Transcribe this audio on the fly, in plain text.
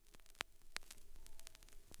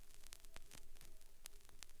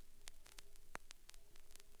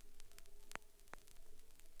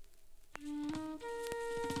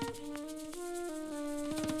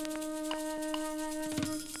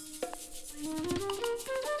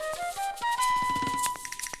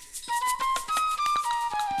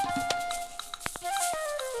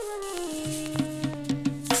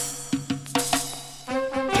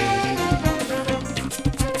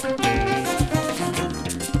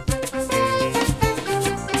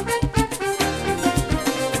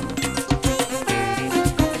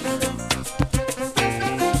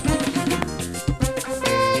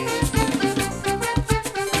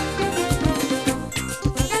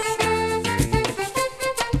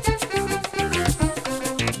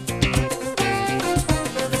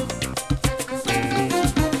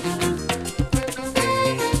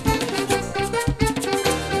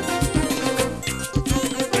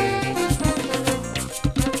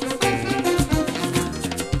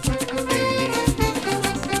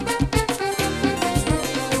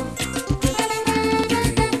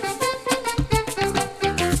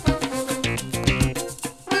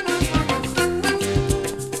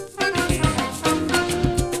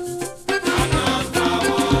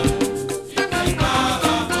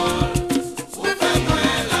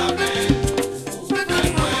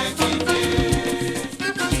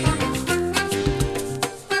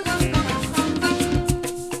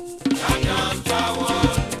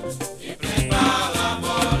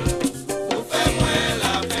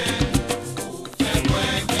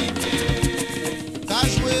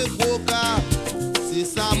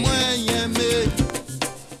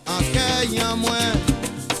en moins,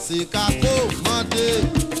 c'est qu'à commander.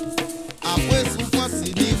 Après souffrance,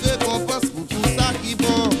 il y récompense pour tout ça qui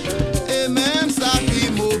bon. Et même ça qui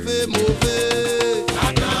mauvais, mauvais.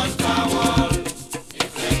 La grande parole, il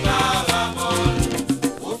fait parabole.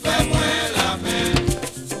 Vous faites moins la main,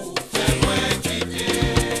 vous faites moins quitter.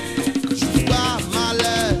 Joue pas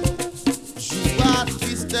malheur, joue pas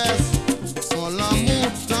tristesse. Son l'amour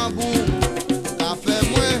tambour, qu'a fait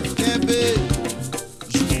moins qu'un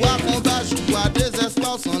joue pas combat, joue pas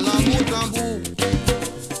désespoir. Son l'amour tambour,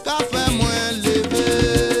 qu'a fait moins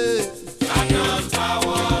lever. La grande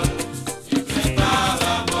parole, il fait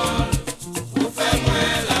parabole. Vous faites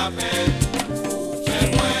moins la main, vous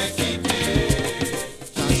faites moins quitter.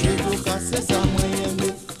 Quand je veux casser ça, moi aimé.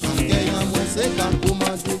 En gagnant, moi c'est qu'à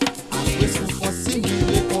commander. Après souffrance, si nous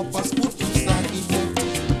récompense pour tout ça qui bon.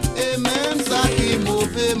 Et même ça qui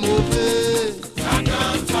mauvais, mauvais. La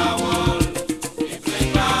grande parole, il fait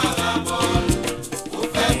parabole. Vous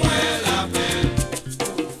faites moins la main,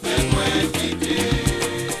 vous faites moins quitter.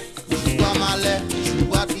 Joue pas malheur, joue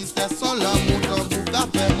pas tristesse, sans l'amour tambour, qu'a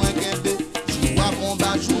fait moins qu'un joue pas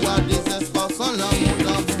combat, joue pas désespoir, sans l'amour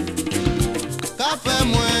tambour, qu'a fait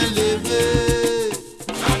moins lever.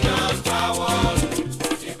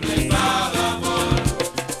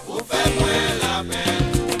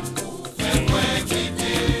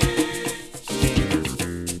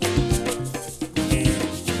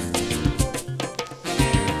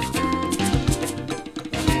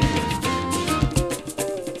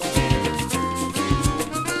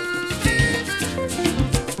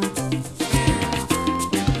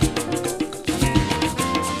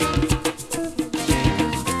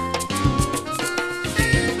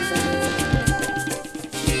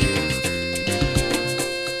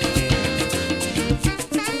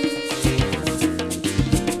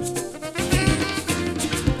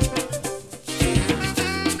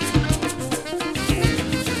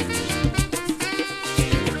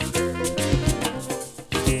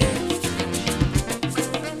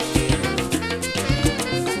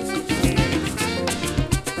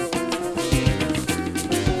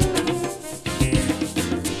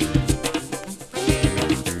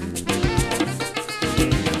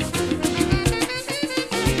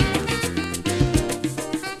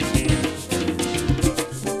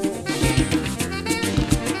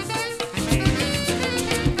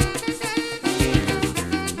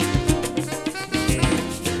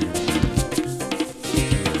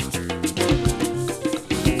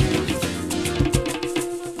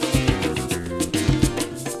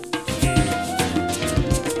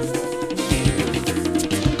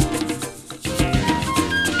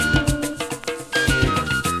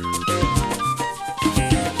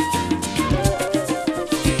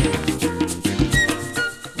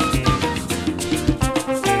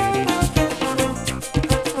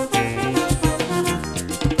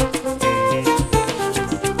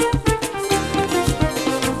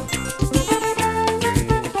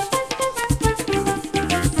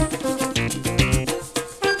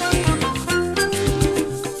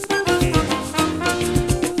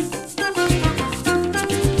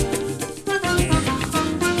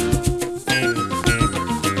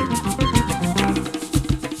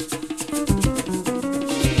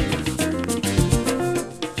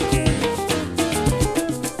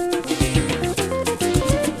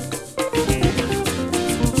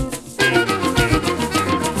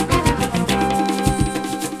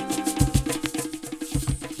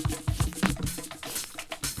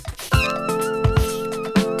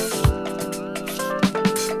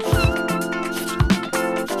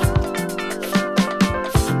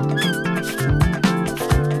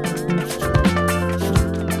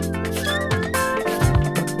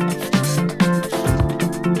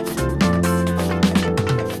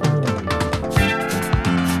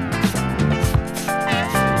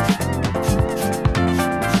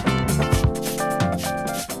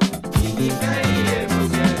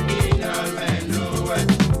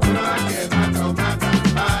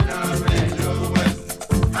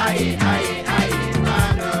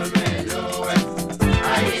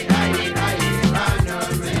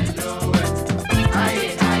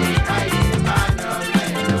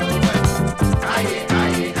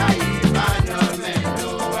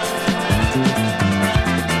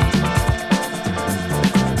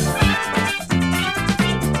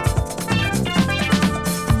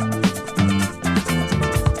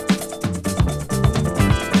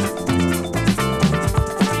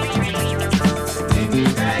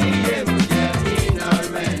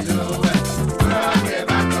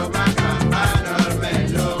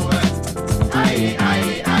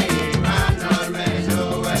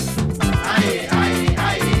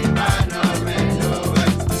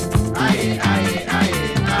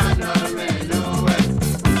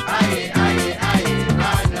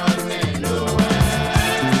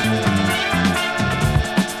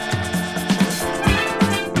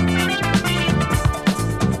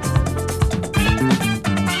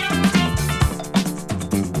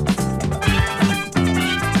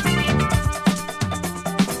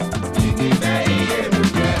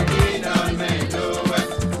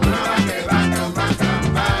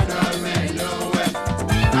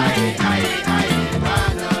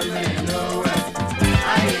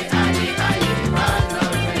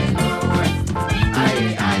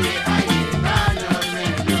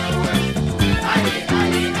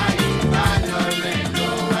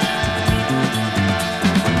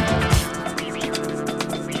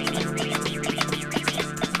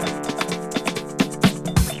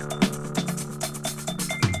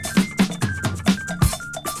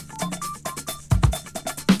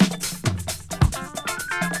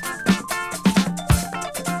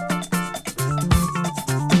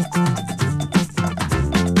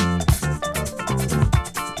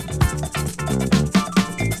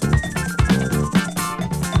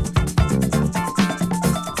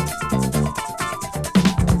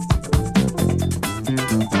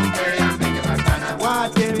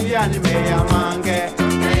 Jani me yamange.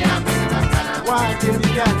 Watch me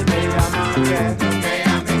Jani me yamange.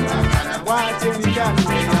 Watch me Jani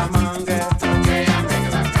me yamange.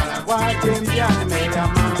 Watch me Jani me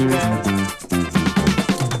yamange.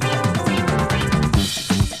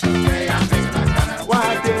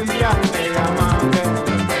 Watch me Jani me yamange.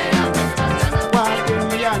 Watch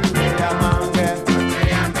me Jani me yamange.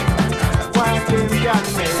 Watch me Jani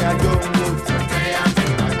me yajongu.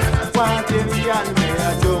 Watch me Jani me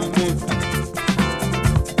yajongu.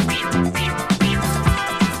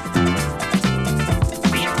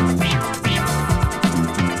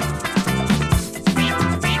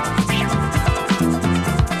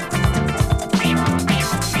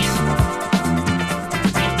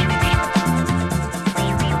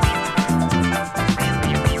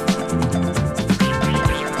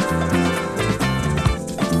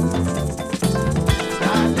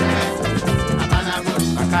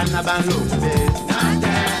 Bakana banumbe,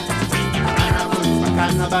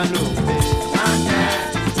 bakana banumbe,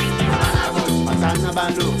 bakana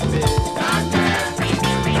banumbe,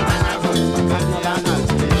 bakana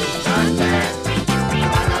banumbe,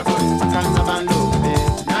 bakana banumbe,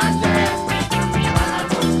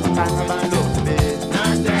 bakana banumbe,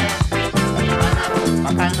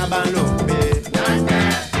 bakana banumbe,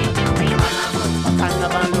 bakana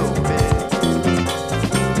banumbe.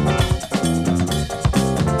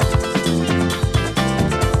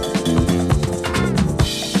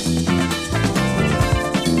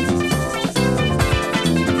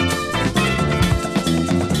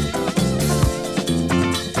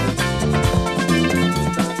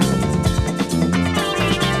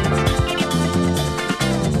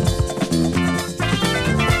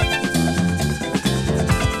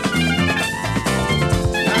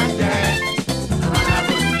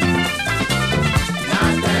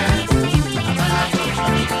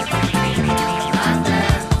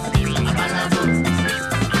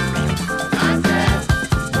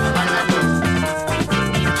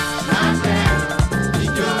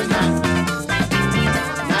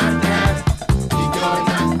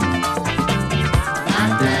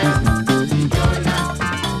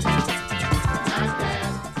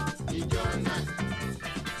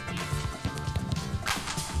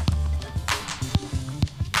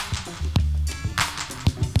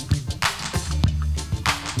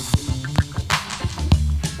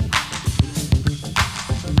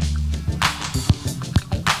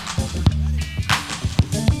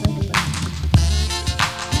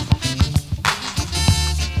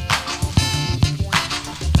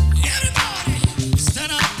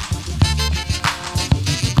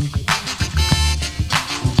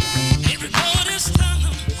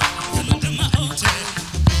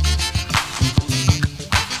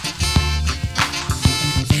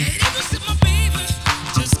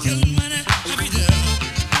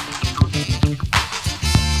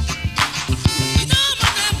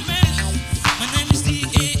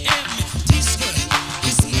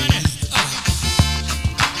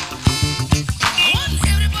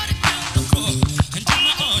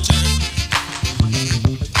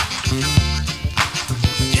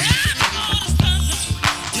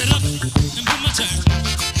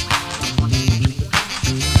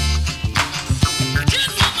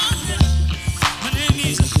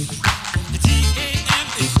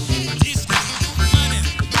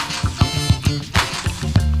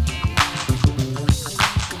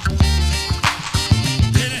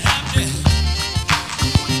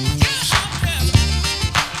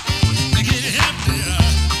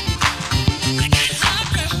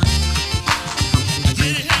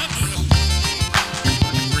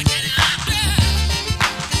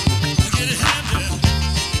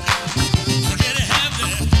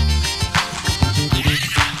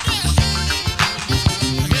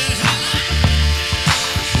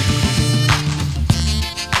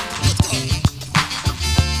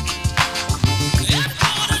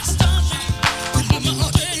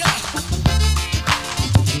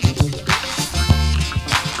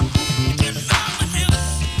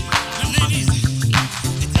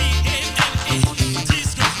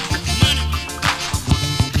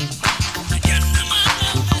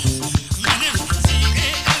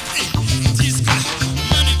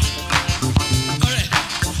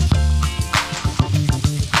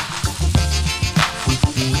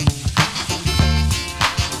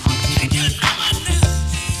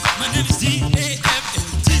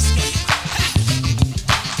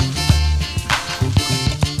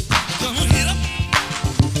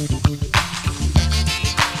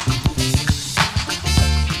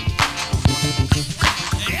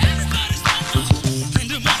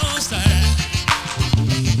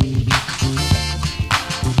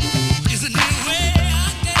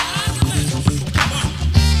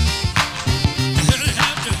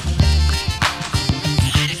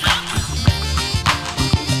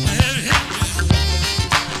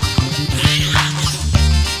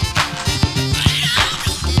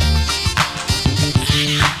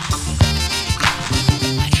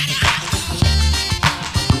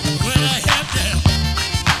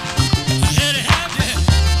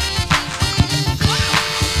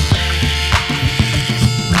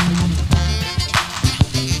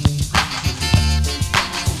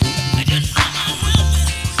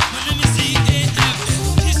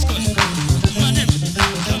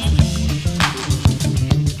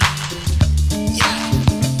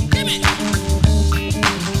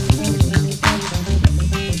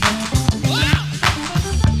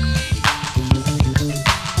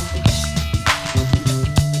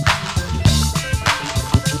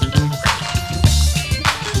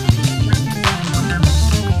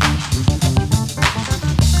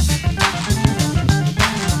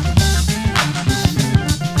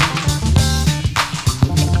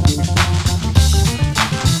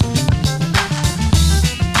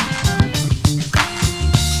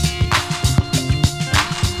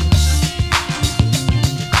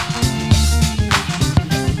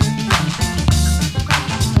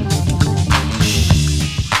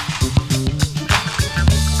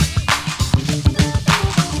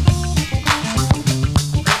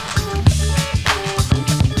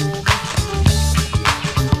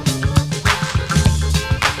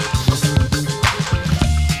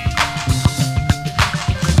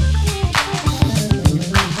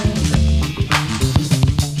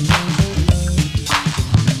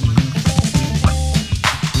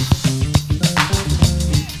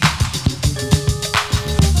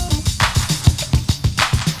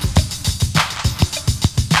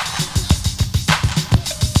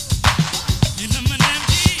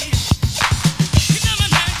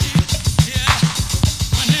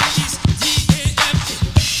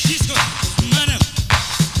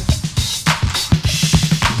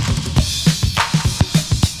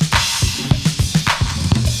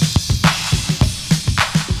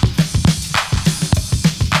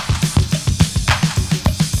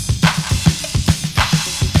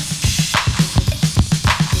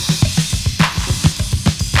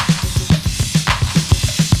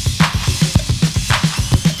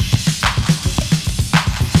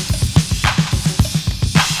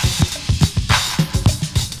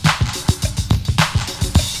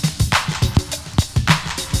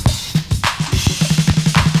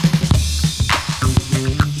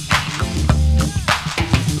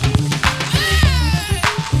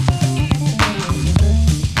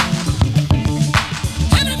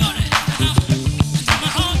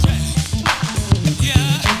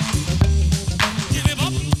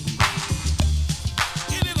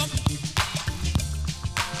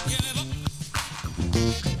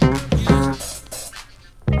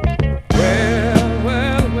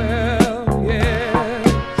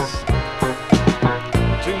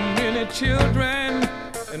 children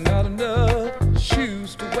and not enough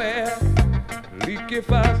shoes to wear. Leaky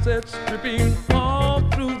faucets dripping all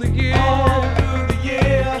through the year. All through the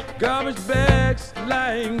year. Garbage bags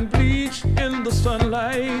lying bleached in the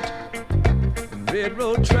sunlight.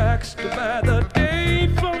 Railroad tracks divide the day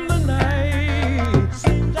from the night.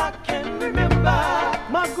 Seems I can remember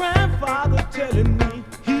my grandfather telling me,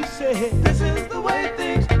 he said, this is the way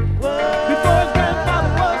things were. Before his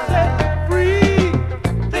grandfather was set free,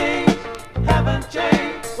 things haven't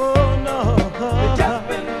changed. Oh no, they've just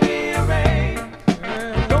been rearranged.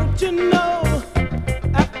 Don't you know,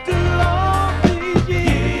 after all these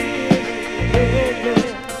years,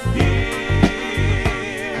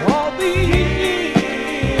 all these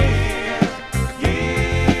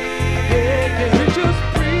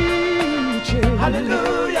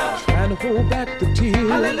hallelujah, trying to hold back the tears.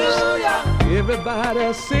 hallelujah.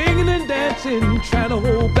 Everybody singing and dancing, trying to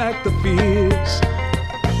hold back the fears.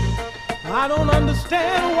 I don't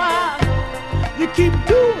understand why you keep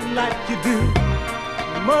doing like you do.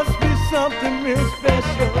 There must be something real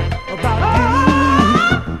special about you.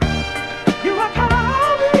 You are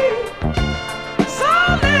calling so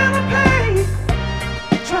little pain,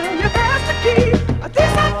 trying your best to keep a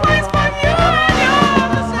decent place for you and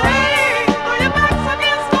yours to stay. Though your back's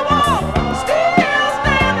against the wall, still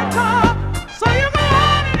standing tall. So you go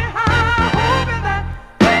on anyhow, hoping that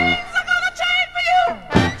things are gonna change for you.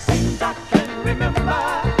 Seems I can remember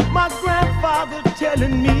my grandfather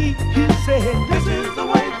telling me, he said, this is the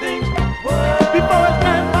way things were. Before his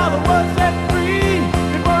grandfather was set free,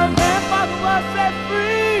 before his grandfather was set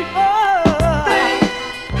free. Oh, things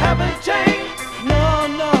haven't changed. No,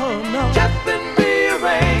 no, no. Just been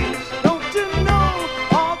rearranged. Don't you know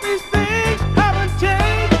all these things haven't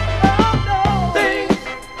changed? Oh no, things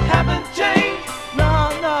haven't changed. No,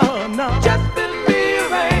 no, no. Just been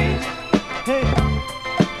rearranged. Hey,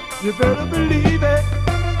 you better believe it.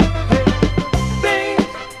 Hey, things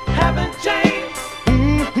haven't changed.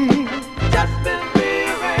 Just been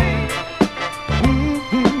rearranged.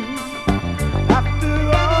 After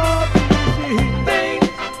all these years, things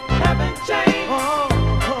haven't changed. Oh,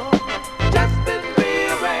 just been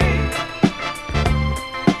rearranged.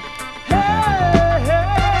 Hey,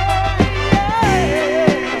 hey,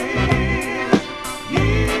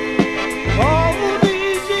 yeah. All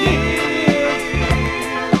these years.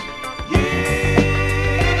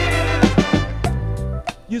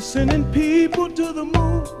 You're sending people to the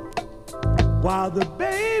moon while the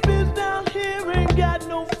babies down here ain't got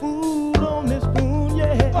no food on this spoon,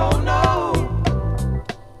 yeah. Oh no,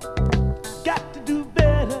 got to do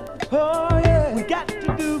better. Oh yeah, we got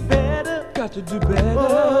to do better. Got to do better.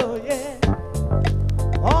 Oh yeah,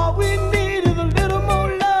 all we need is a little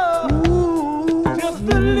more love. Ooh, just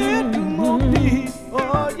a little more peace.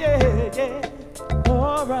 Oh yeah, yeah.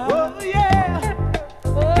 All right. Oh yeah,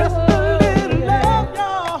 just a little love,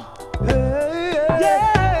 y'all. Hey,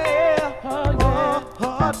 yeah. Oh yeah.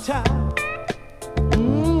 Hard time.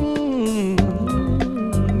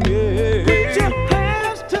 Yeah. Put your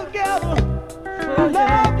hands together.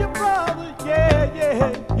 Love your brother. Yeah,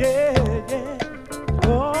 yeah, yeah, yeah.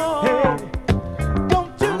 Oh, hey.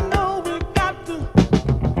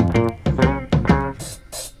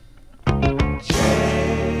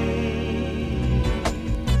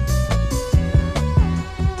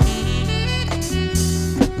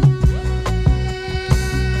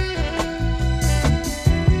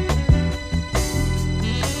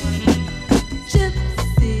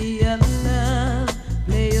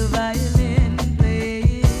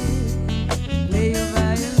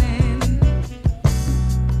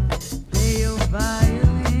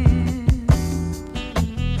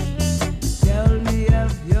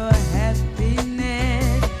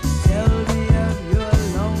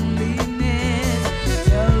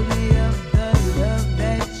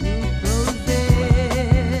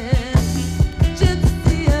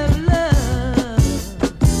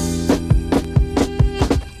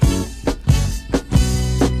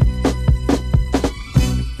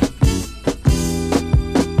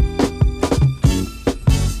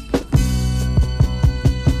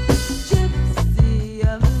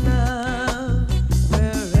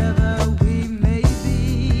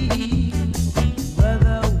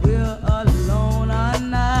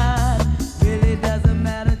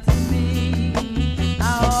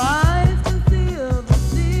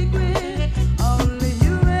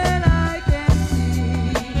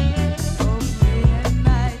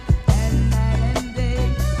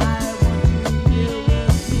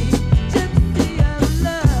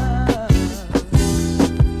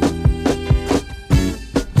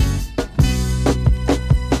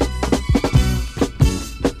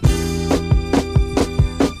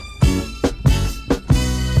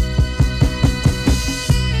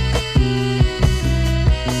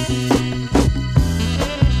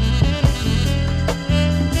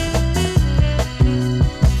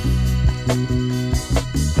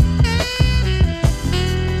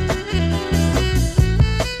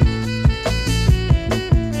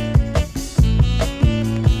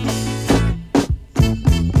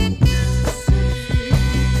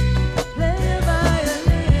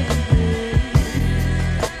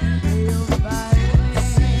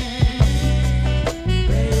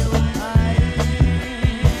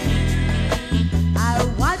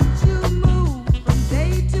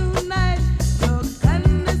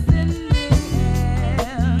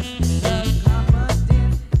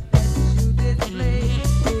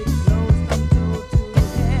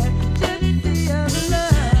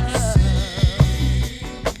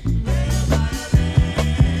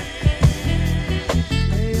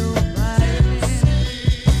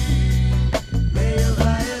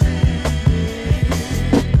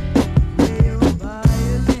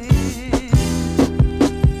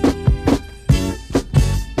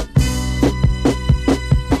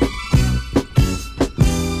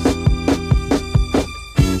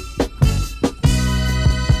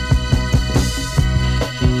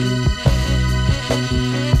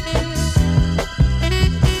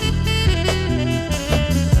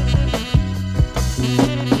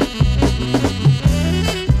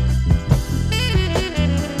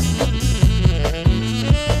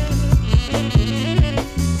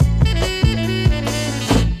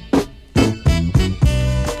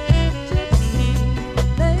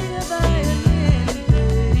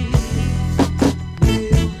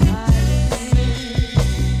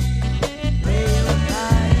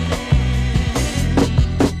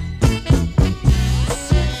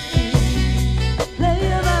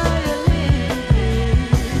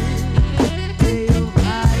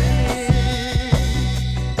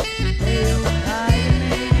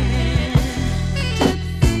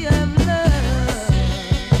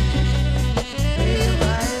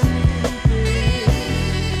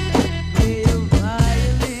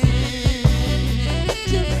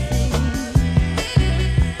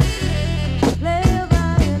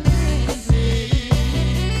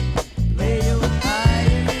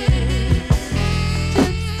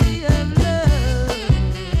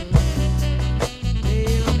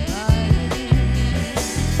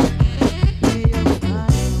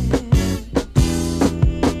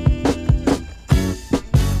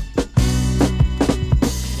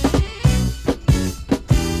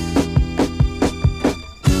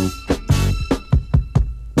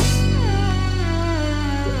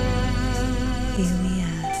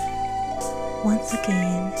 once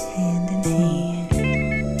again, hand in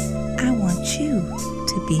hand. I want you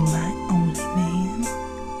to be my only man.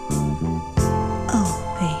 Oh,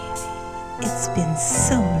 baby, it's been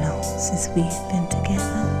so long since we have been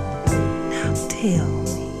together. Now tell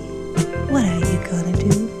me, what are you gonna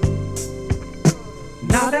do?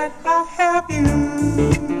 Now that I have you,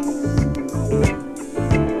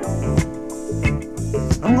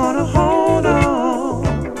 I'm gonna hold on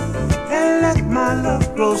and let my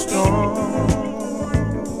love grow strong.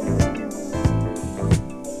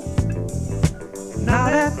 Now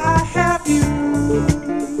that I have you,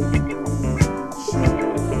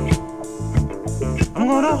 I'm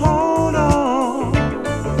gonna hold on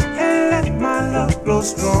and let my love grow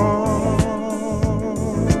strong.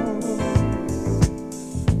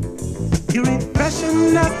 You're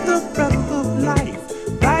refreshing as the breath of life,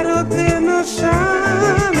 brighter than a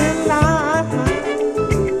shining light.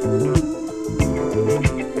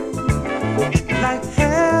 Like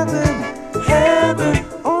heaven, heaven,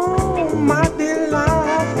 oh my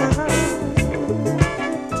delight.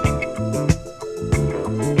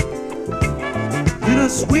 You're the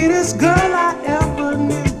sweetest girl I ever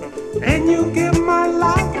knew, and you give my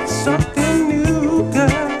life something new,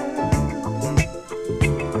 girl.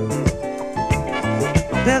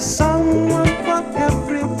 There's someone for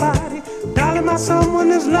everybody, darling, my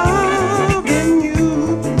someone is loving you.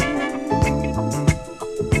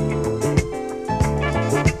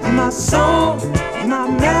 My soul, my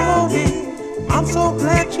melody, I'm so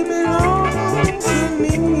glad you belong to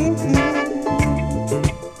me.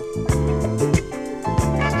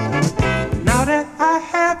 Now that I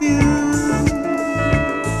have you,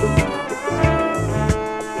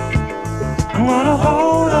 I'm gonna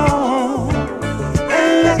hold on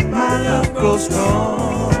and let my love grow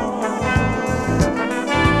strong.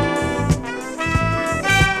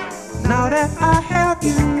 Now that I have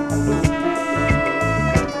you,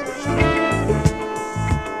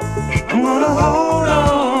 I'm gonna hold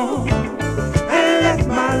on and let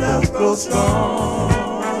my love grow strong.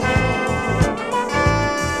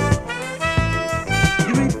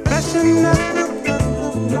 You're refreshing as the breath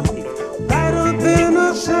of life, brighter than a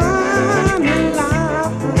shining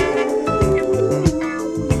light.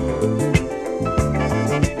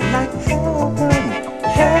 Like heaven,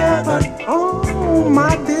 heaven, oh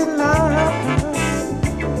my delight.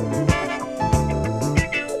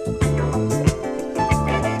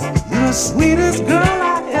 You're the sweetest girl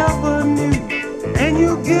I ever knew, and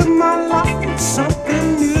you give my life something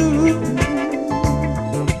new.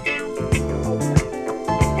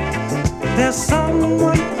 There's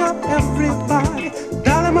someone for everybody,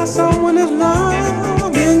 darling, my someone is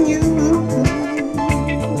loving you.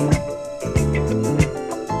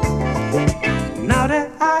 Now that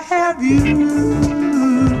I have you,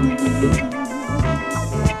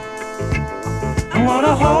 I'm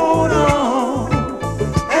gonna hold on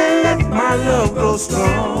and let my love grow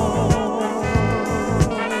strong.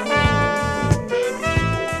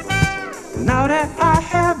 Now that I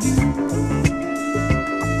have you,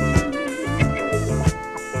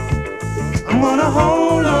 I'm gonna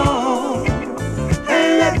hold on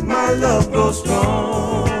and let my love grow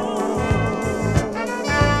strong.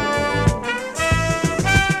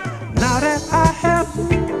 Now that I have you,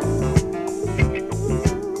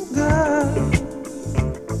 girl,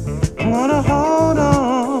 I'm gonna hold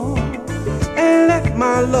on and let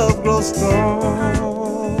my love grow strong.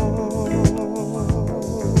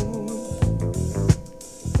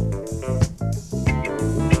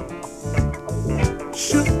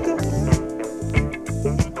 Sugar,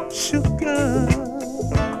 sugar.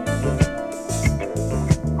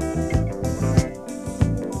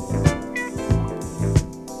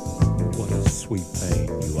 What a sweet thing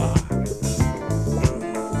you are,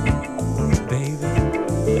 baby.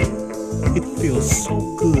 It feels so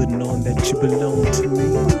good knowing that you belong to me,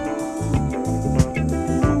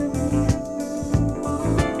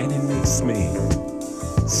 and it makes me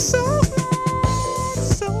So glad,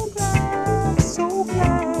 so glad, so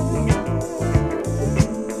glad,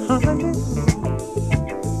 honey.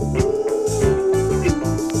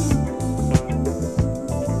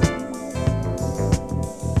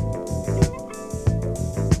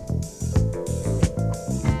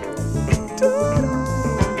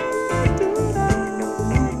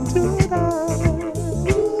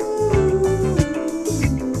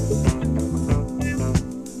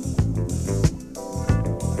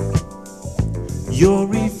 You're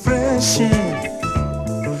refreshing,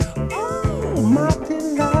 oh my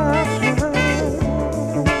delight.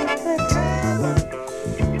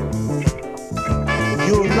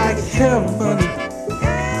 You're like heaven,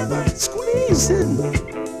 squeezing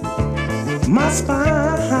my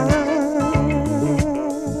spine.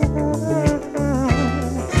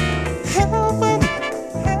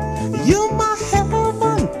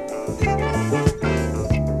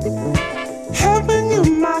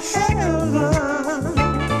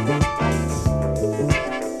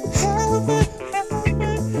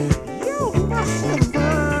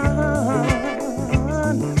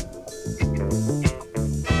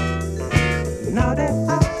 that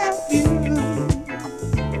I have you,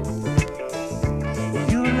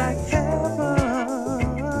 you're like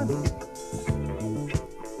heaven.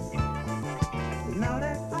 Now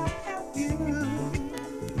that I have you.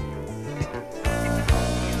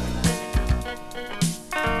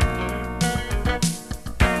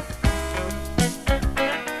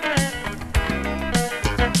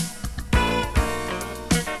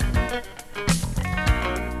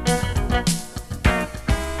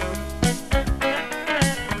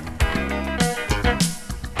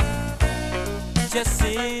 Just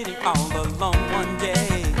sitting all alone one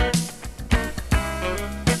day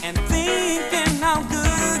and thinking how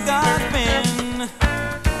good God's been.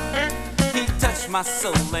 He touched my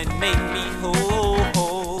soul and made me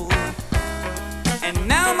whole, and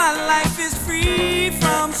now my life is free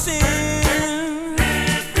from sin.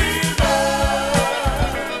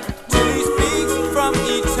 Till He speaks from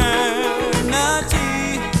eternity,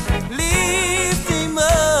 lift Him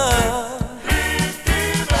up.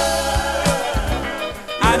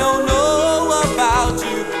 I don't know about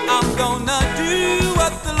you, I'm gonna do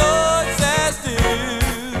what the Lord says do.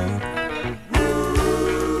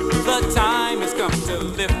 The time has come to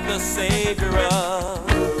lift the Savior up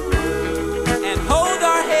and hold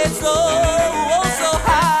our heads oh so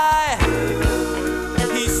high.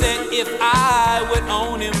 He said if I would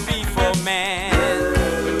own Him before man,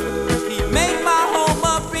 He'd make my home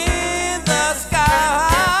up in the sky.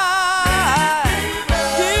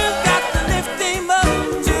 You've got to lift Him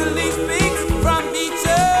up till He speaks from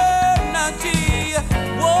eternity.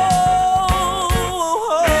 Whoa,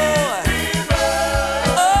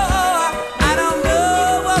 oh, I don't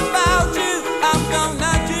know about you, I'm gonna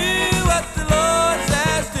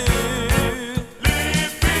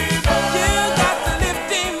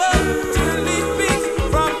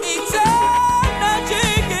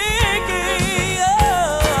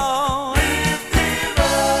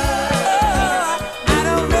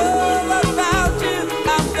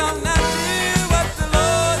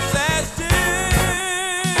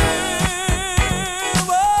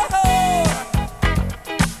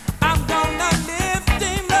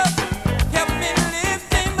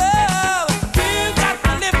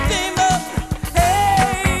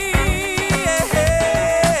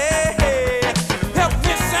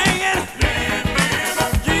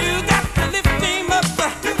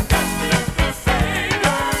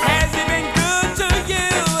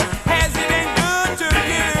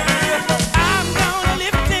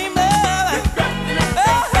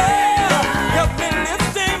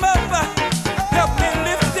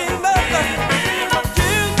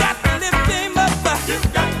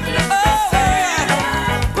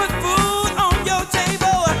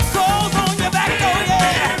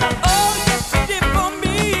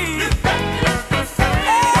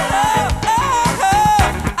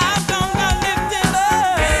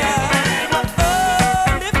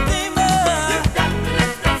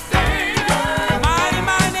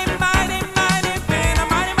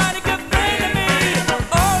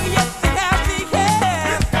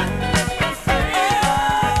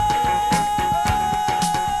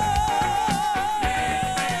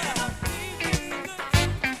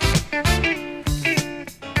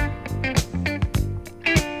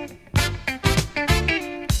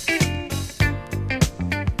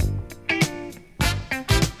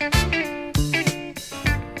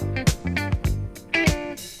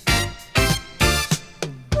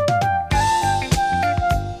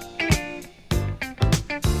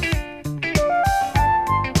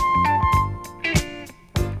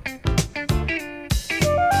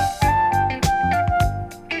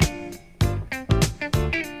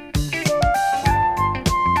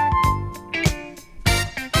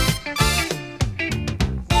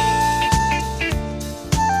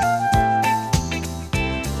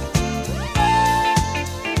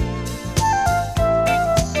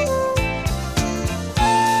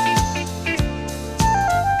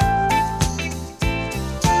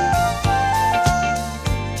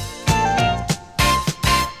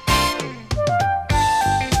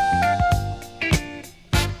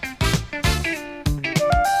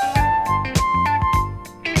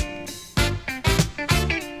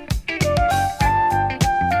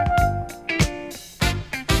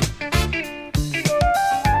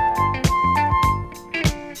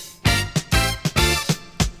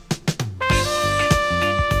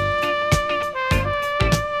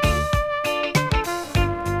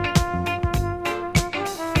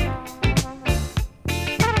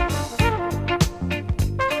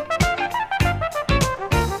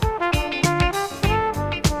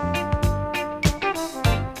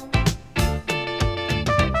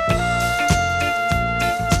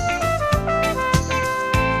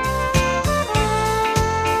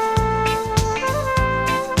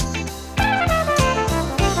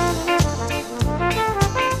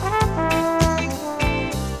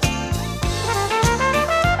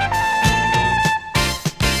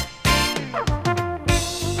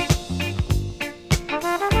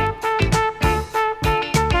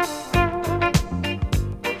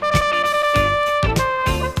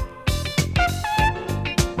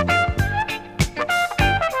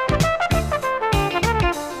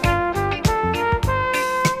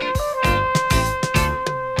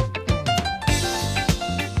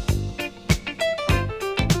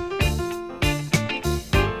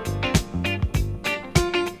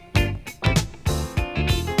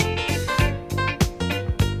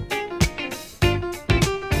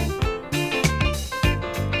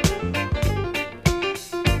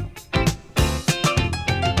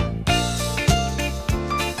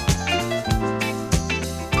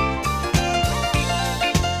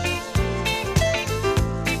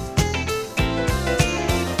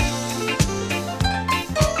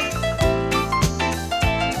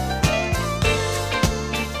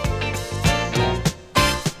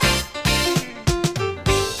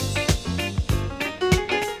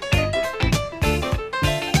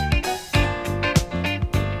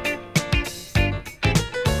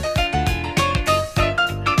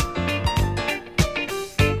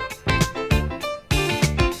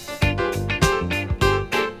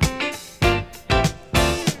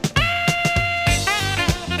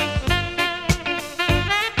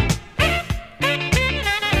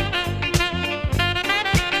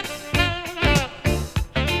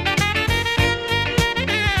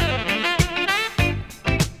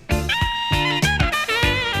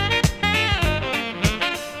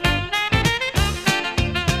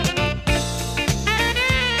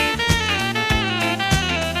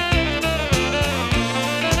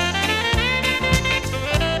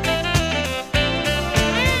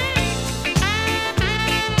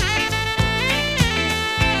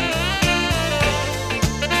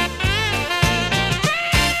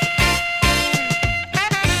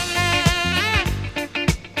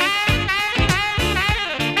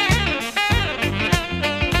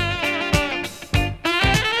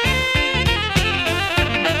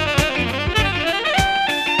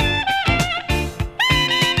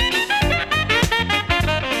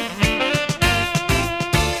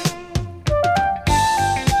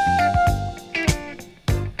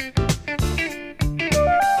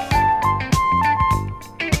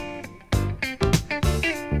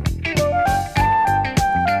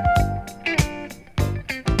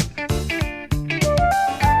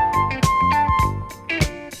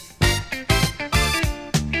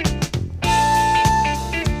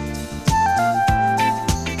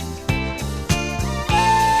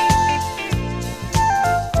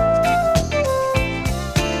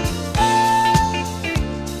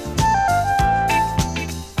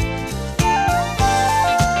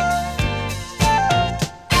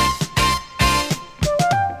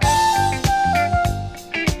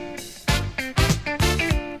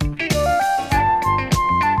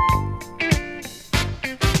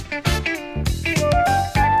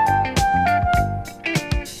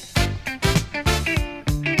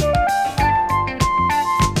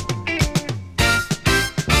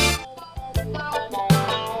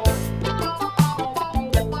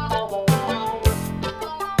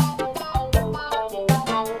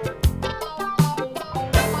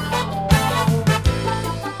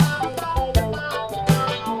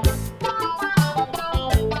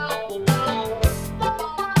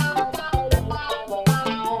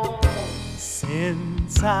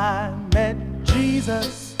Since I met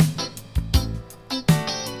Jesus,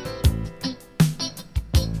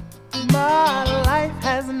 my life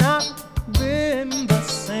has not been the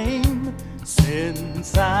same.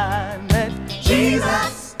 Since I met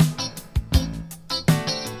Jesus,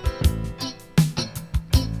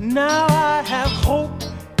 now I have hope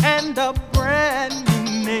and a brand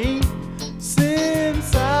new name.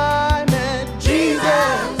 Since I met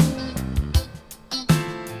Jesus,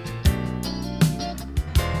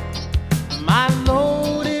 my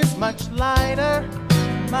load is much lighter,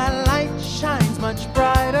 my light shines much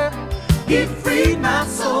brighter. He freed my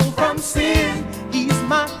soul from sin, he's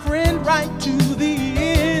my friend right to the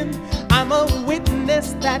end. I'm a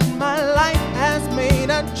witness that my life has made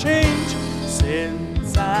a change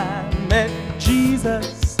since I met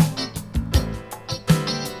Jesus.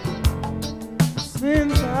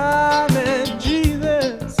 Since I met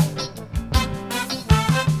Jesus.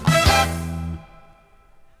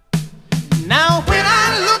 Now when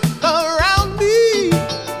I look around me,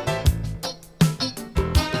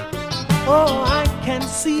 oh, I can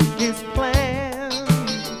see his plan.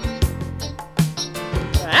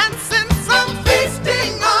 And since I'm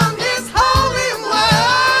feasting on his holy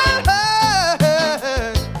word,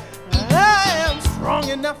 I am strong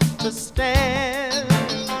enough to stand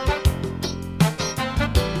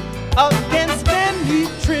against any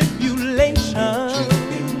tribulation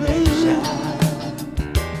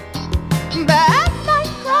that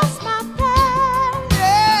might cross my path.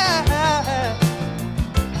 Yeah.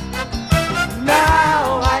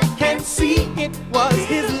 Now I can see it was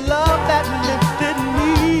his love that lifted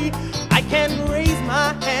me. I can raise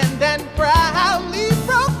my hand and proudly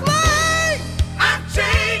proclaim I'm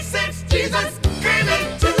changed since Jesus came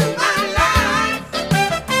into my life.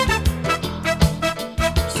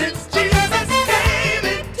 Since Jesus came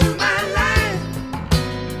into my life.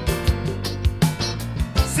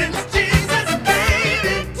 Since Jesus came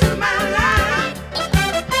into my life.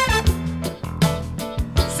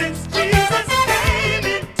 Since Jesus came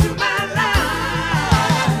into my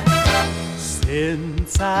life.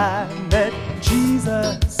 Since I met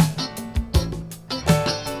Jesus,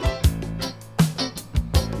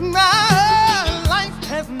 my life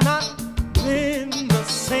has not been the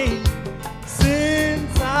same.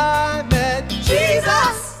 Since I met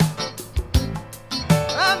Jesus,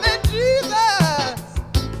 I met Jesus.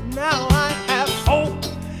 Now I have hope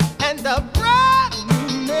and a bright new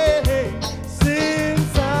name.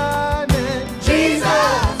 Since I met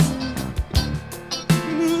Jesus,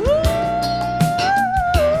 ooh,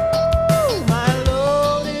 my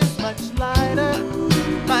Lord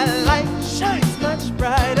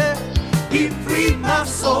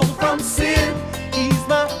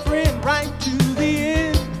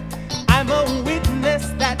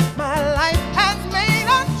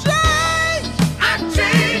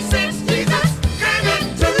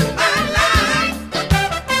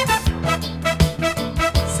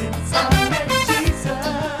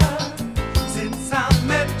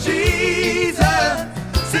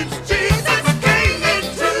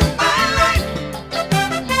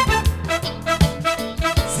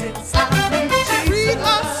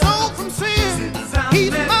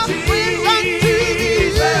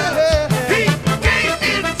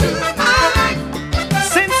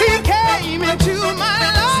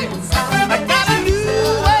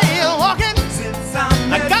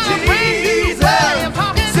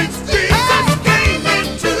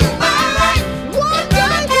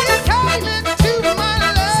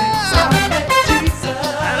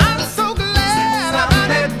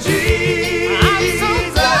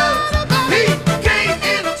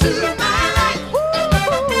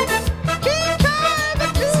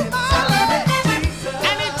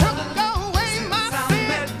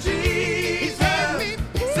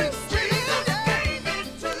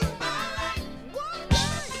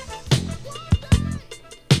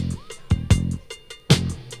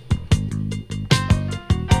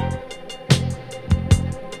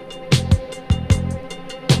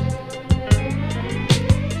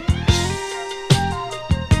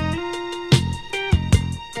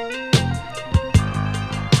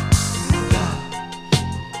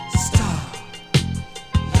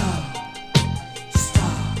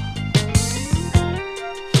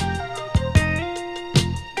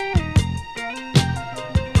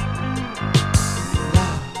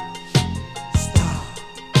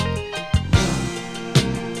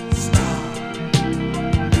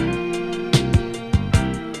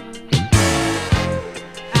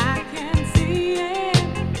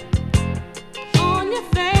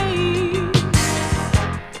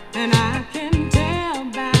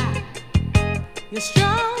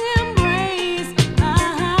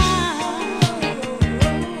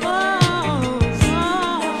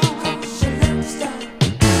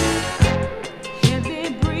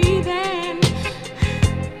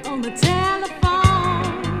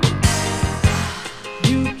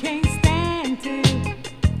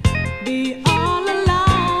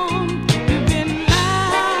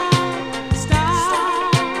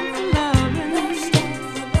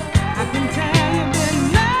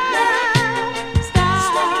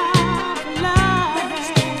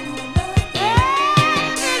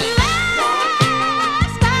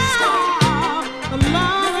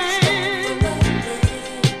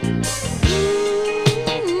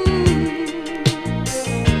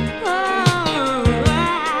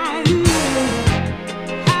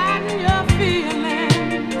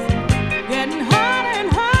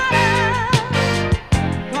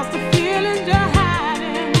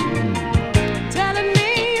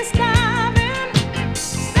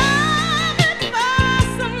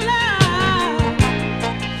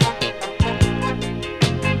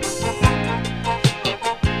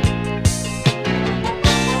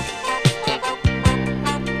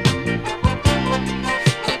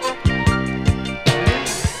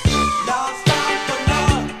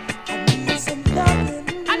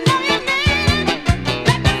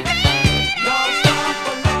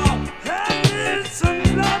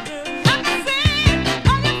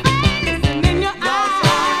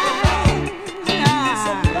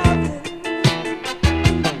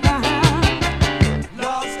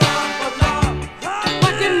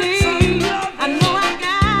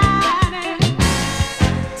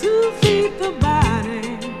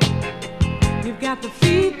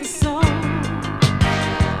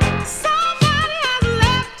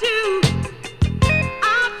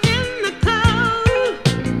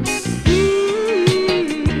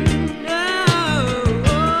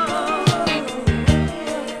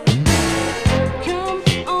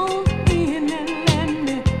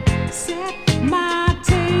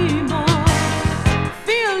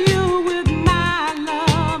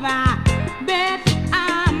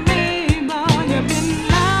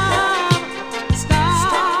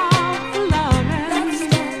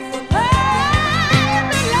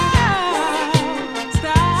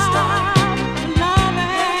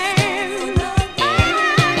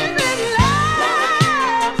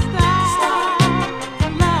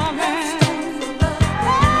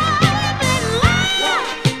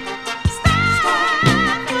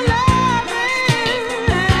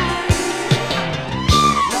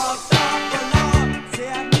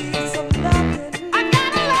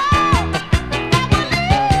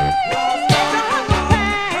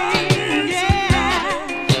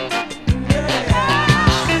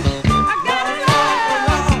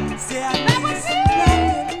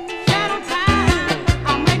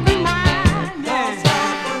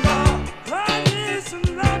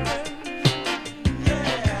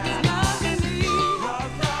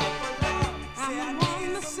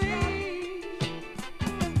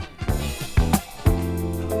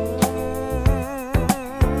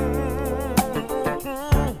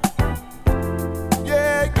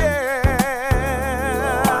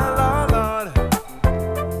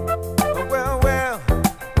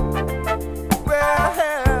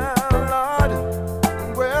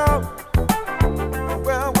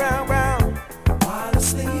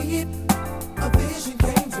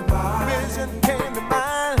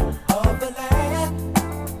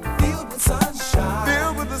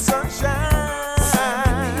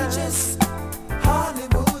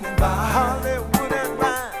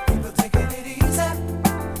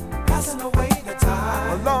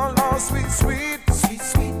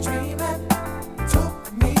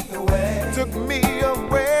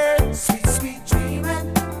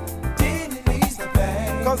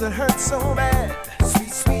 'cause it hurt so bad.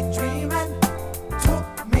 Sweet, sweet dreaming took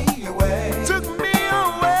me away. Took me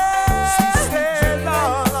away. Sweet, sweet dreaming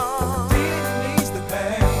Lord. didn't ease the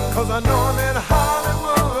pain. 'Cause I know I'm in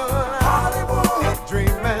Hollywood. Hollywood.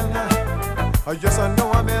 Dreaming. Yes, I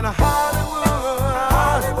know I'm in Hollywood.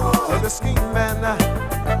 Hollywood. The scheming.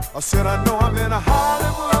 I said I know I'm in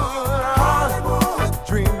Hollywood. Hollywood.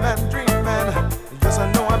 Dreaming, dreaming. Yes,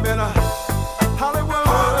 I know I'm in Hollywood.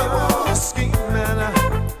 Hollywood. Scheming.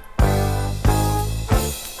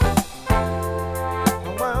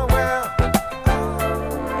 Well, well,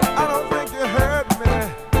 I don't think you heard me.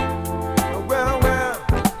 Well, well,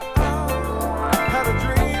 had a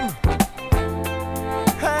dream,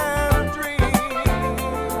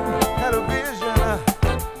 had a vision,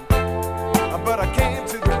 but I came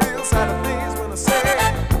to the real side of things when I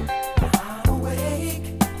said, I'm awake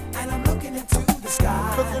and I'm looking into the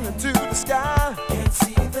sky. looking into the sky, Can't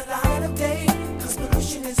see the light of day 'cause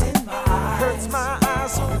pollution is in my eyes. hurts my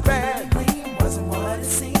eyes so bad. The dream wasn't what it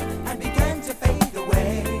seemed and began to fade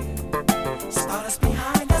away. Stardust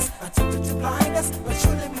behind us, attempted to blind us, but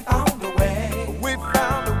surely we found a way. We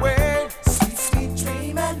found a way, Sweet, sweet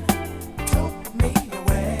dreaming took me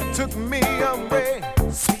away. took me away,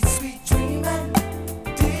 Sweet, sweet dreaming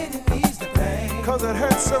didn't ease the pain. 'cause it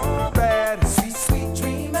hurt so bad. Sweet, sweet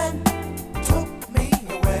dreaming took me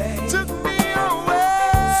away. Took me away,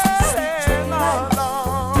 Sweet dreaming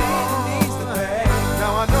Lord. didn't ease the pain.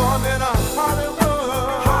 Now I know I'm in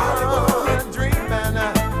Hollywood, Hollywood. dreaming.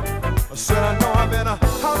 I said I know I'm in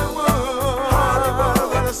Hollywood, Hollywood.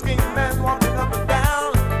 with a scheming walking up and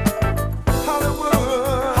down.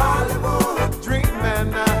 Hollywood, Hollywood.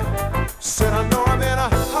 dreaming. Said I know I'm in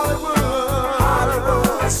Hollywood,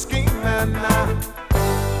 Hollywood. scheming.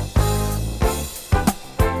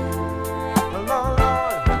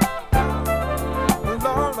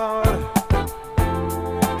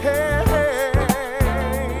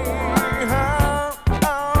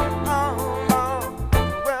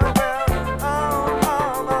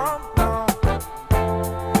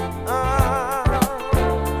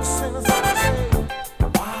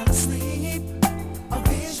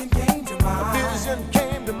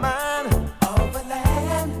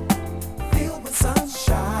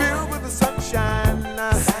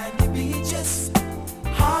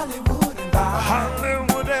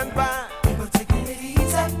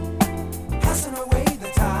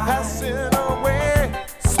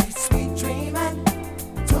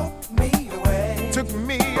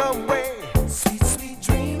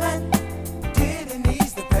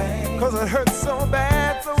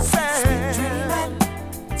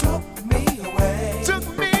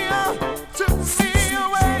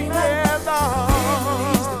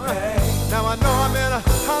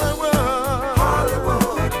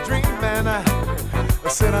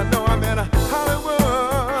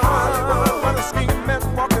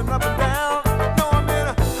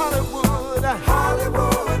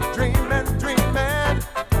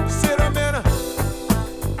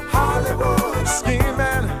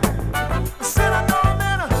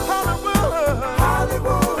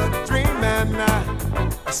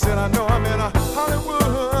 I know I'm in a Hollywood,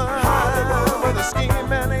 where the scheme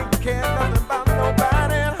man ain't care nothing about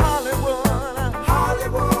nobody in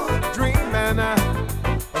Hollywood, dreaming. I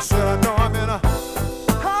said I know I'm in a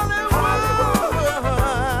Hollywood.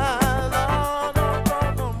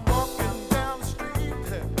 I'm walking down the street,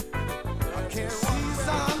 I can't see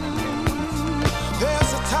something.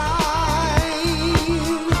 There's a time,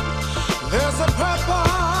 there's a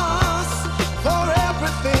purpose for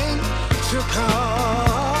everything to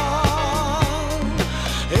come,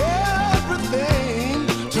 everything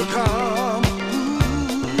to come.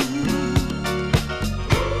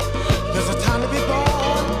 There's a time to be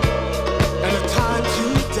born and a time to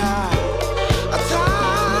die, a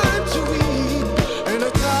time to weep and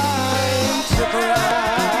a time to cry.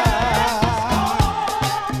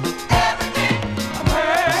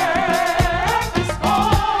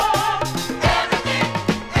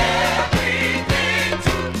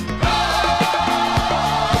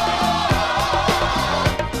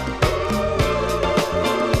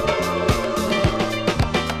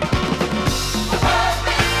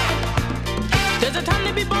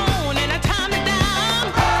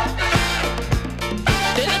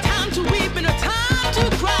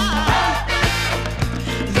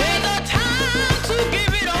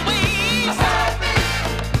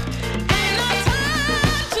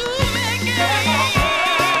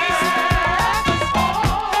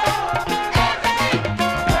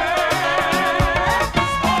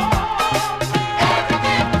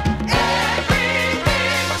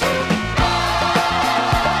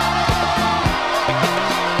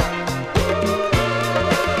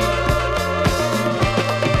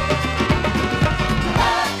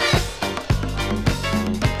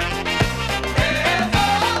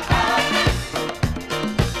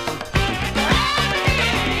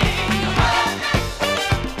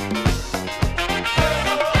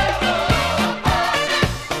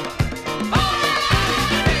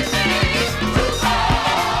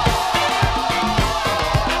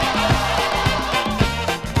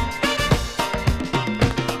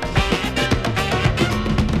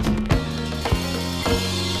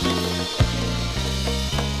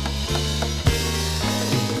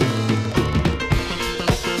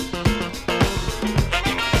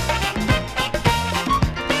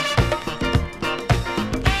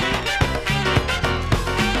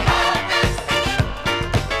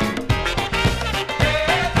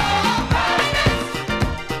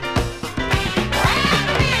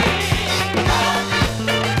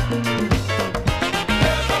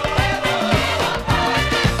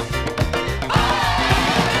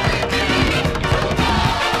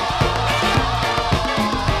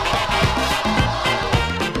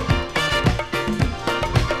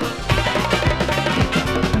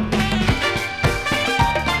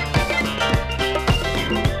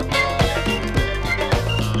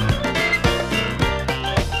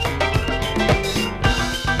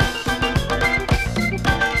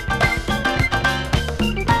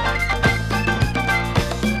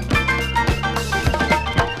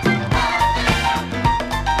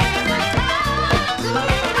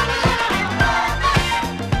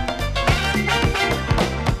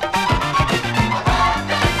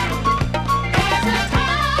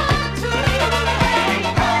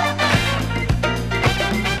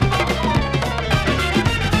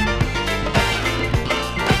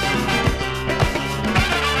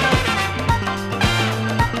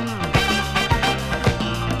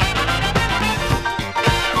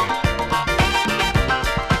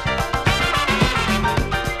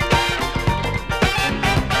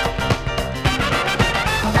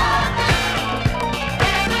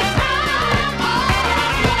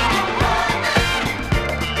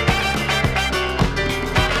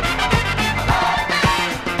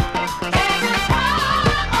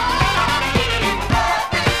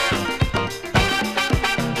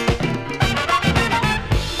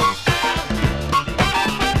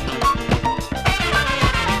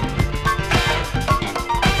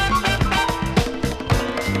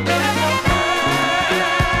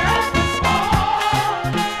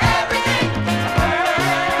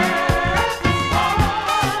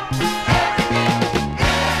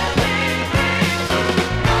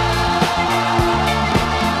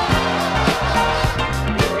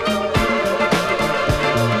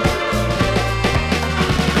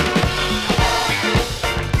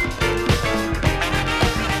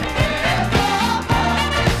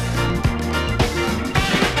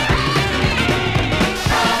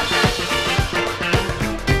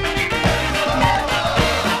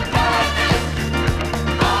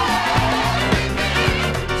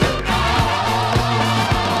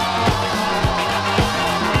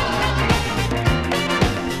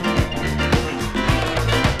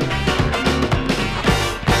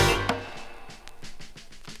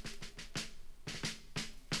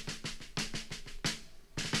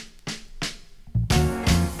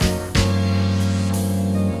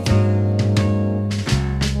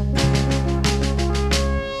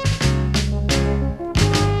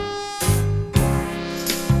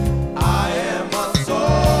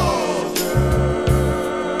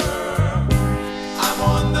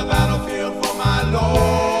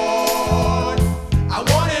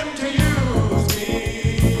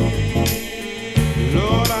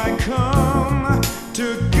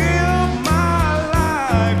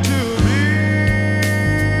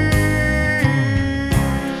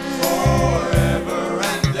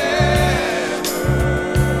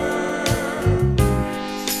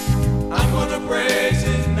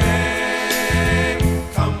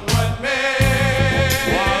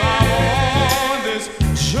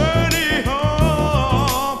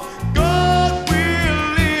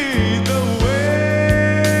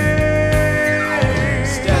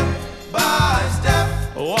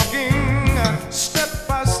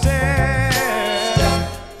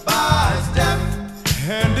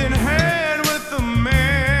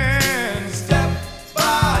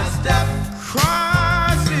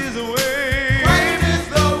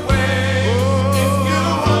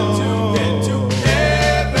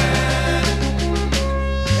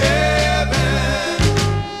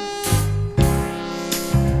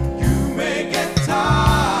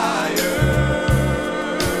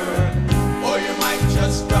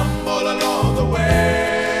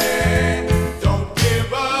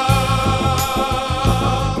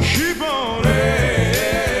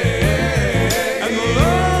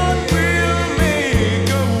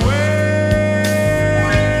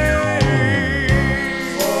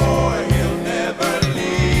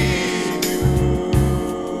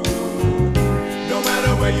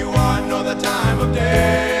 where you are, nor the time of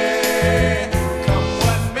day. Come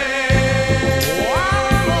what may.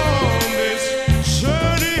 While on this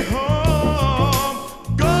journey home,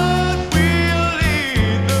 God will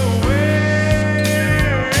lead the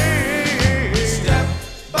way. Step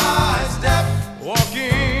by step,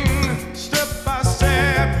 Walking step by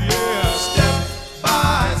step, yeah. step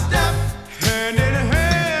by step, Hand in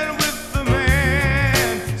hand with the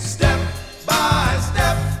man. step by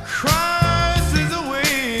step. Christ is the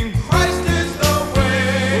way. Christ is the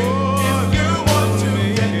way. If you want to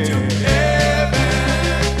get to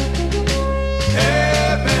heaven,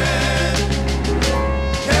 heaven,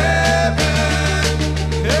 heaven,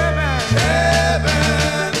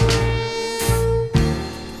 heaven.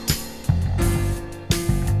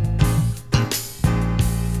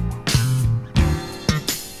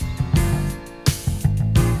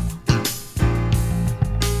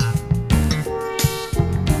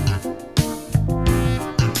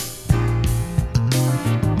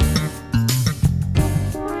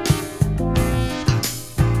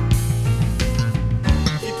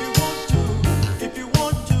 If you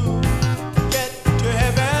want to get to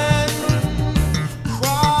heaven,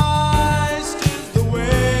 Christ is the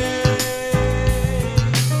way.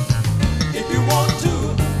 If you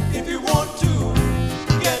want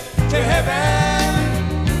to get to heaven,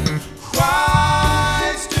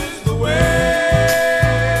 Christ is the way.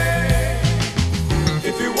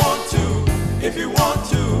 If you want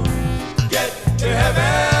to get to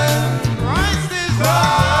heaven,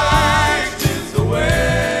 Christ is the way.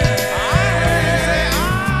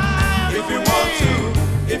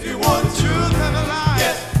 If you want to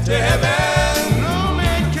get to heaven, No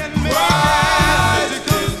man can make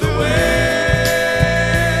Christ is the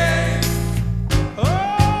way.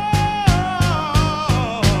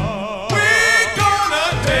 We're gonna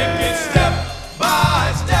take it step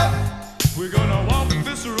by step. We're gonna walk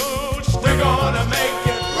this road. We're gonna make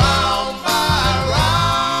it round by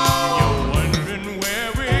round. You're wondering where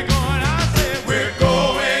we're going. I said We're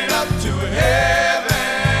going up to heaven.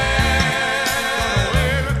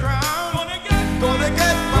 we're a crown. Gonna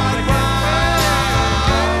get my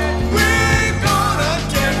crown. We're gonna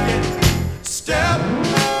take it step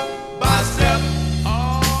by step,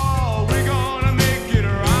 Oh, we're gonna make it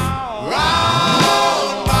round.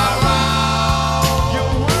 round by round.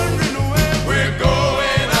 You're wondering where We're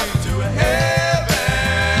going up to heaven.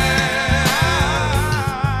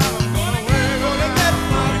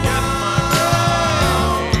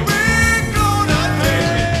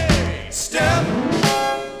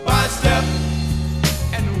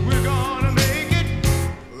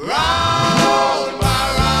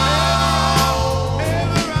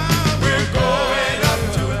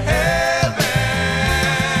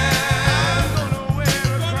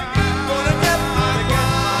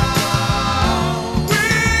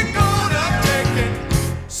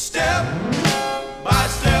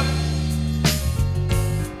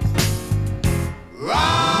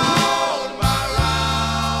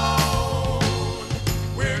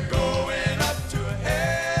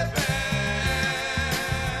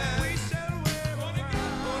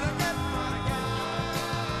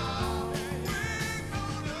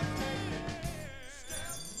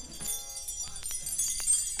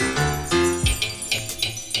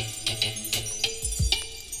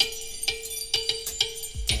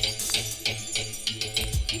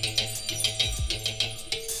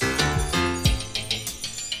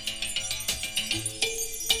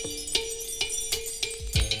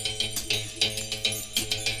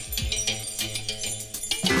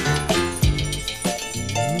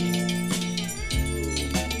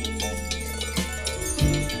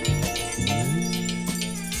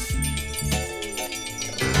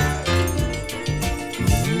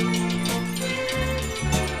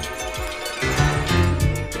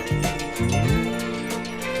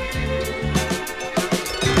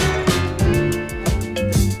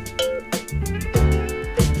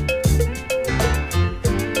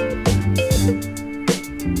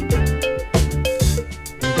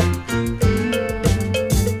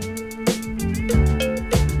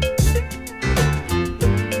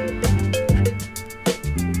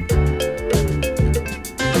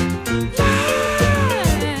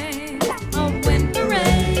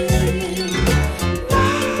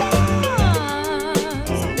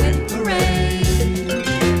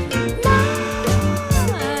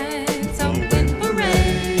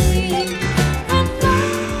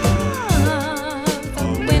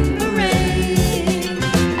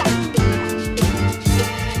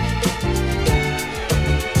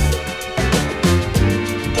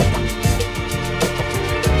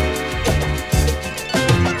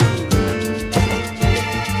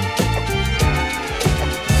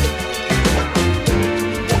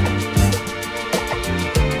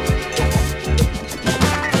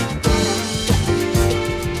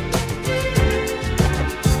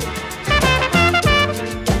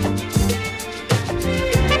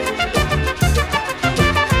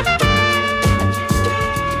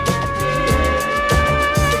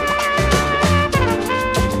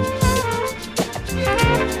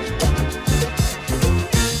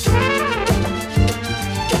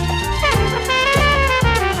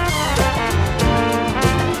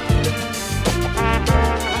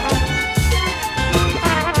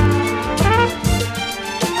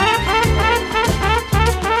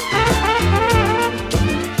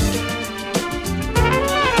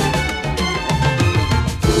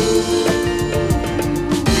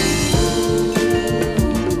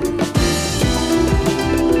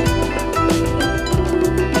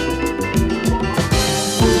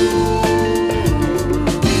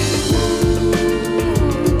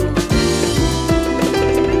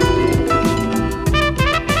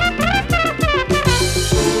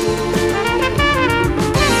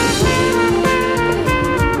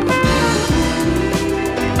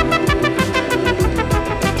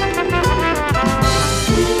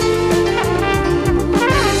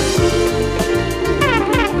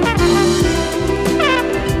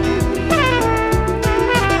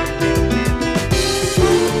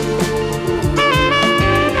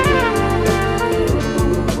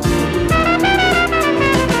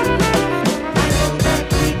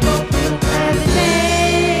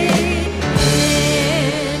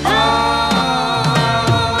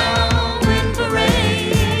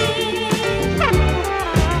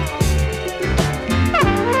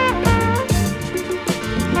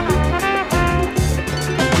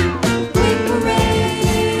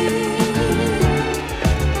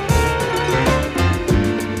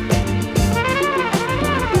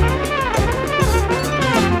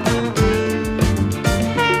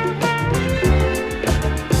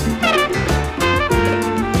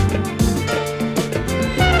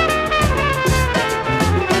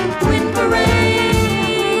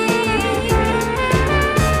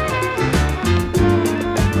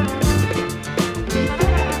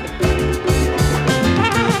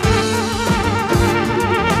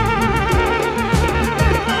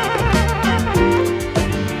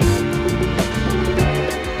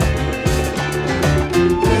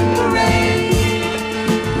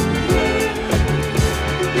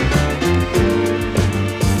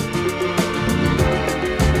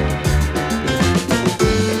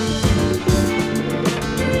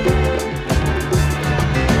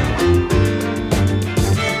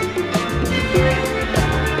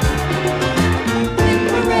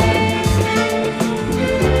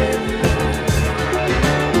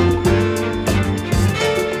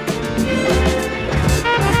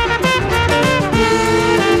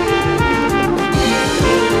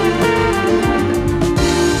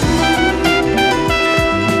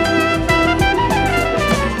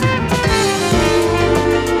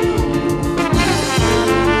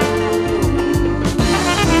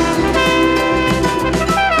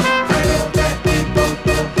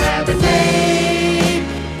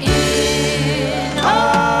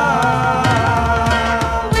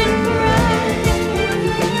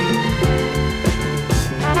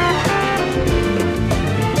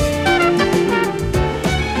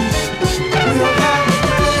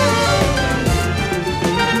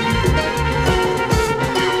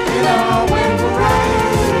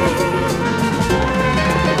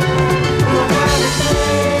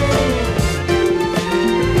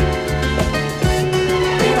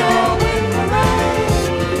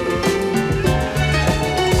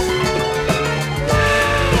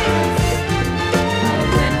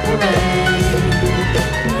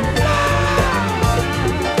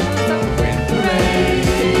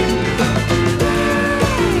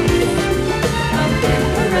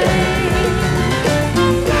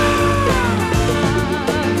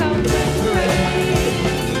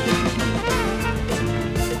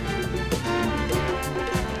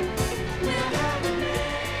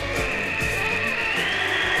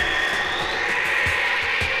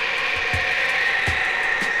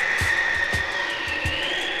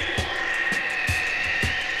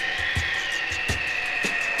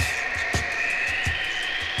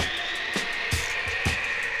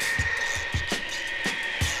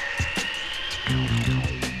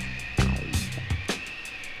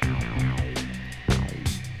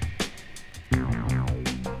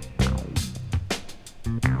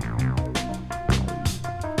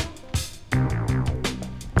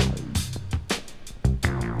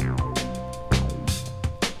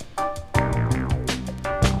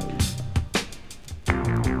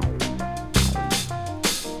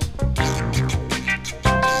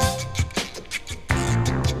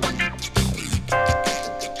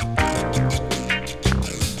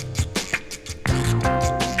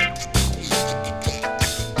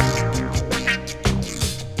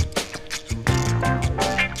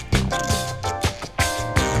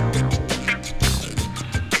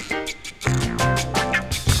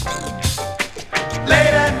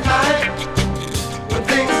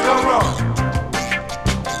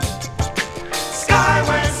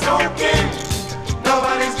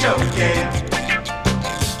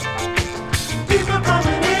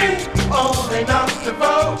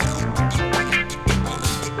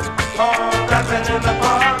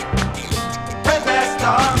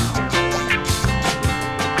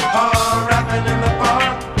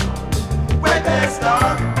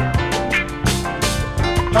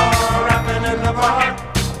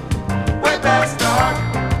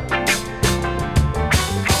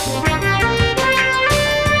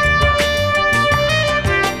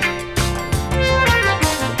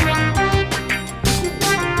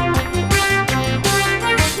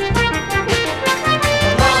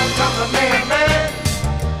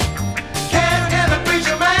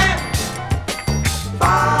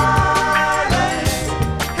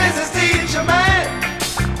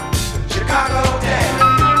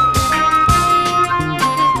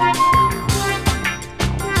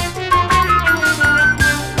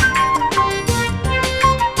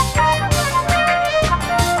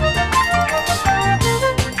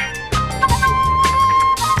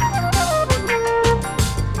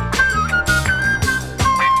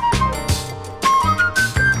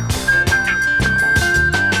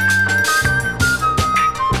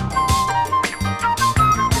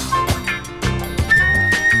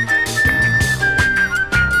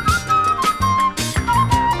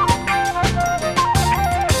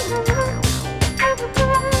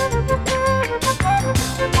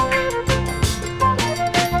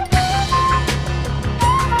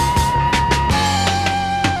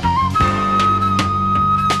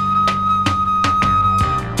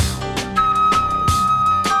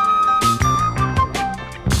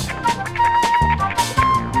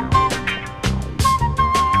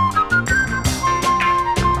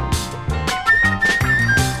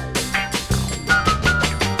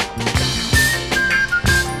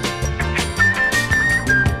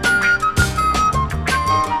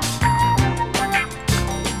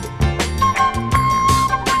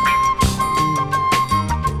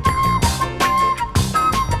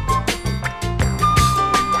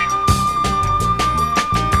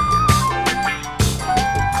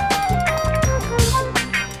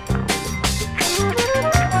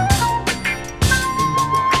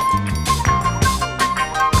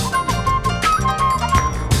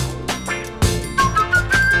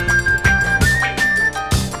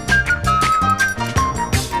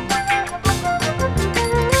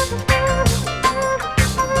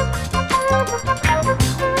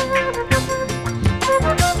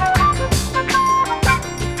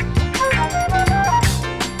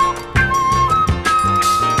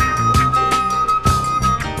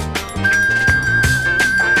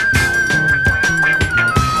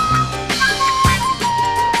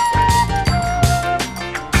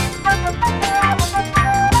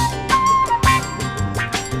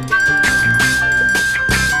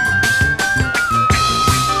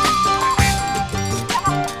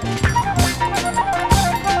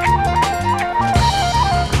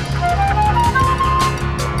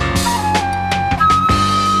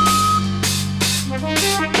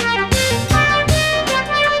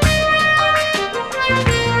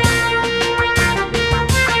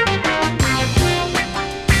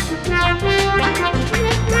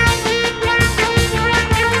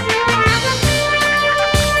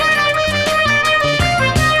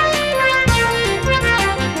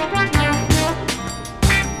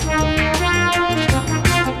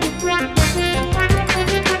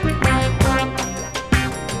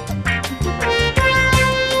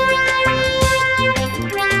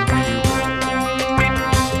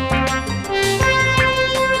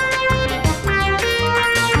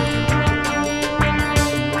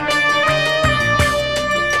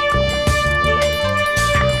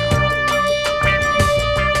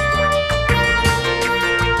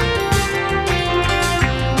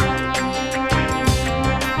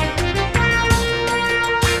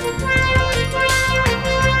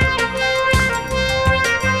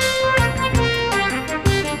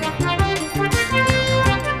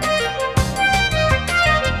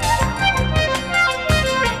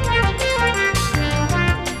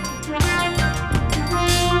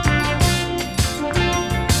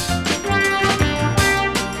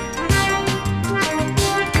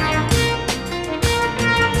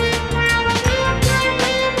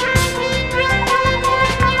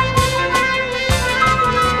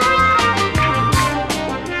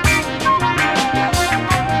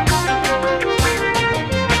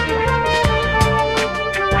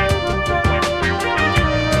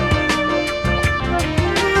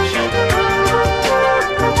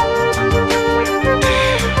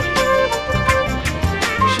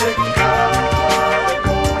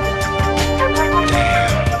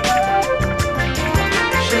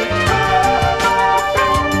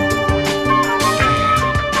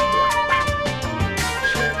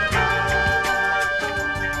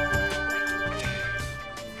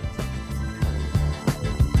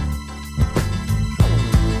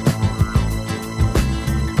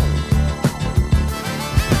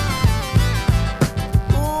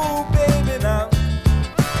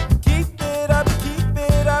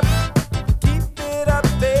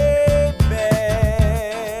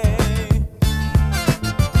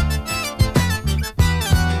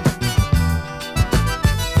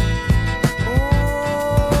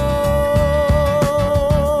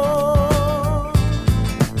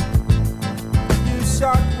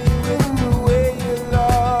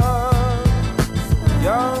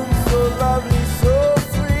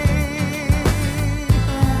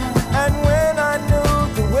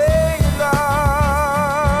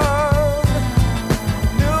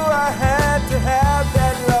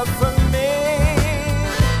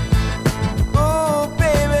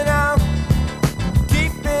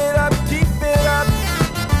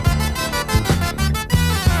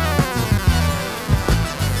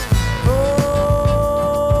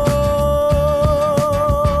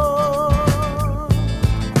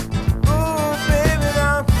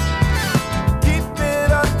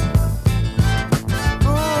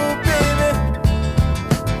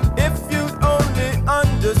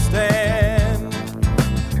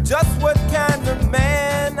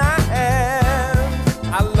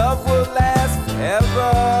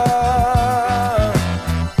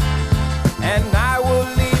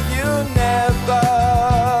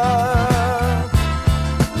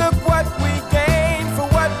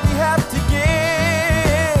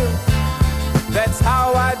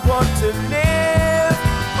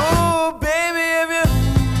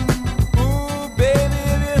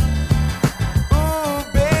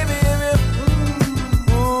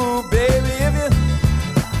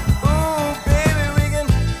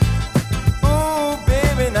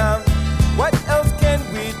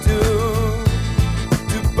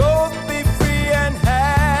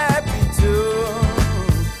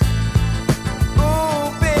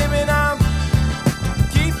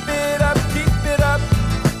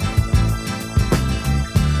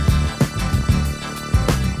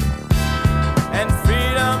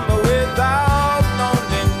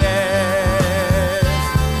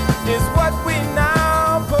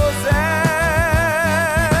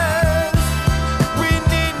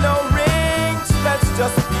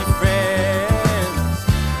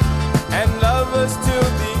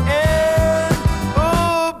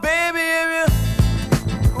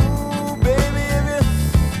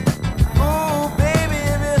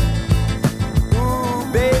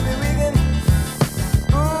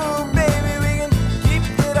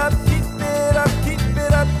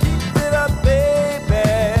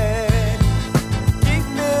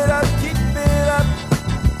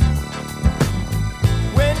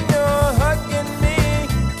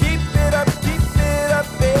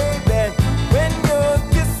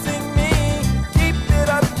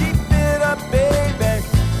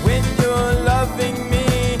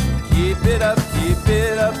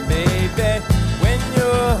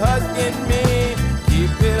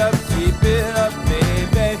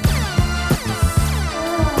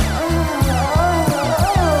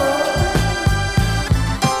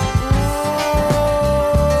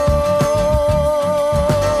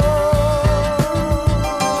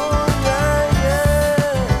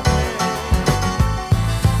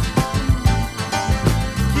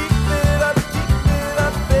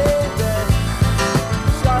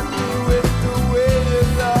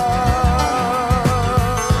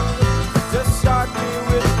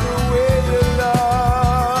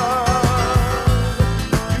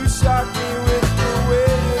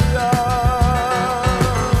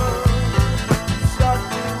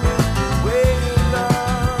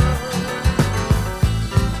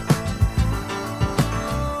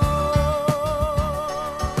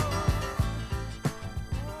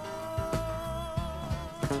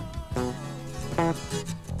 Thank you.